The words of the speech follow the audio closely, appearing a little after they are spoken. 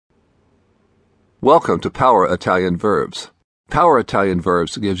Welcome to Power Italian Verbs. Power Italian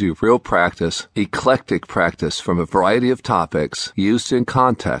Verbs gives you real practice, eclectic practice from a variety of topics used in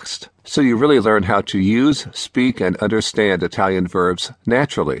context, so you really learn how to use, speak, and understand Italian verbs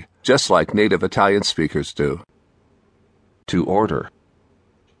naturally, just like native Italian speakers do. To order.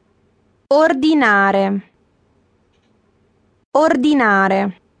 Ordinare.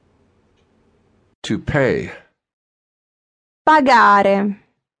 Ordinare. To pay. Pagare.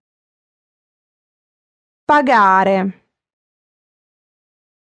 Pagare.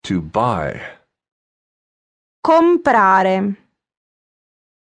 To buy. Comprare.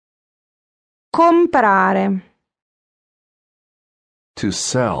 Comprare. To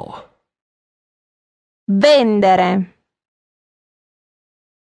sell. Vendere.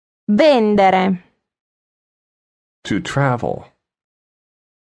 Vendere. To travel.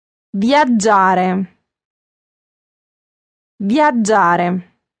 Viaggiare. Viaggiare.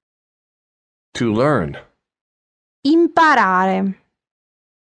 To learn. Imparare.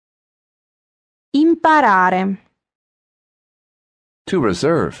 Imparare. To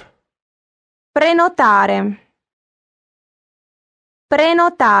reserve. Prenotare.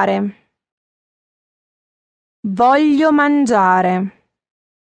 Prenotare. Voglio mangiare.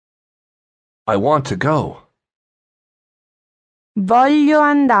 I want to go. Voglio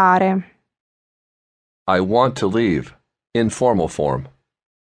andare. I want to leave. Informal form.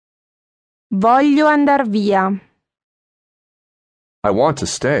 Voglio andar via. I want to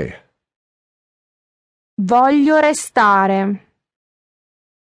stay. Voglio restare.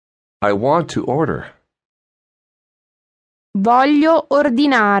 I want to order. Voglio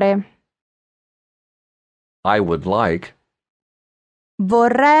ordinare. I would like.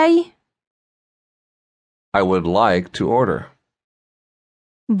 Vorrei. I would like to order.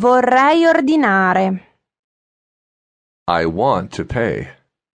 Vorrei ordinare. I want to pay.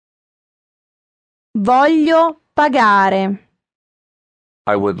 Voglio pagare.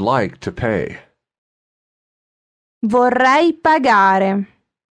 I would like to pay. Vorrei pagare.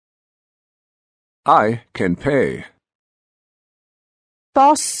 I can pay.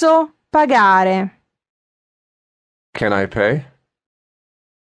 Posso pagare. Can I pay?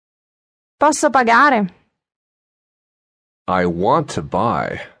 Posso pagare? I want to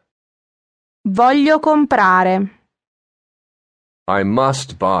buy. Voglio comprare. I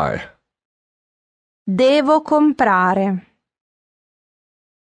must buy. Devo comprare.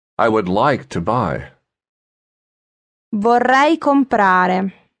 I would like to buy. Vorrei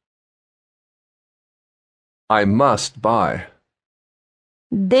comprare. I must buy.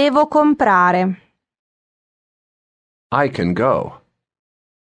 Devo comprare. I can go.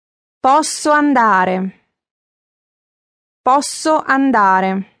 Posso andare. Posso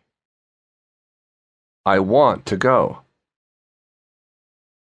andare. I want to go.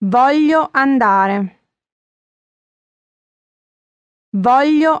 Voglio andare.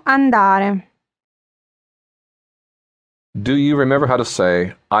 Voglio andare. Do you remember how to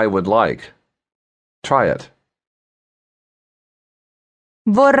say, I would like? Try it.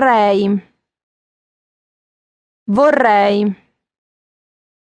 Vorrei. Vorrei.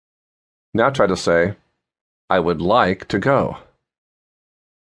 Now try to say, I would like to go.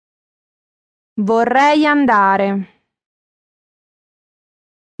 Vorrei andare.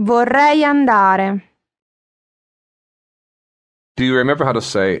 Vorrei andare. Do you remember how to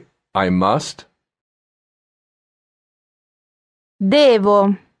say, I must?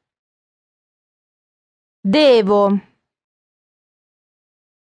 Devo. Devo.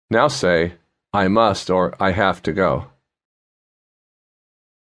 Now say, I must or I have to go.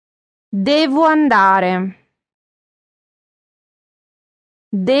 Devo andare.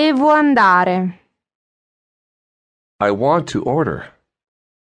 Devo andare. I want to order.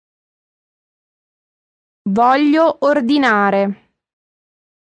 Voglio ordinare.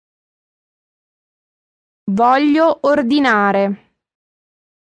 Voglio ordinare.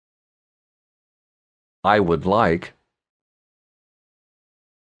 I would like.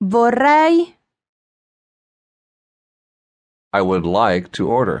 Vorrei. I would like to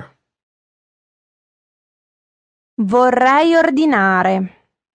order. Vorrei ordinare.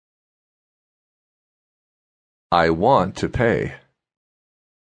 I want to pay.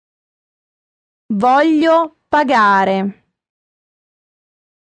 Voglio pagare.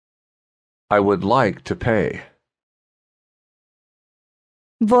 I would like to pay.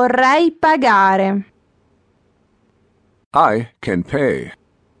 Vorrei pagare. I can pay.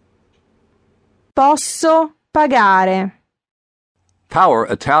 Posso pagare. Power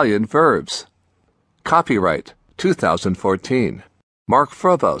Italian Verbs. Copyright 2014. Mark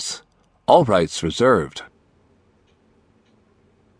Frobose. All rights reserved.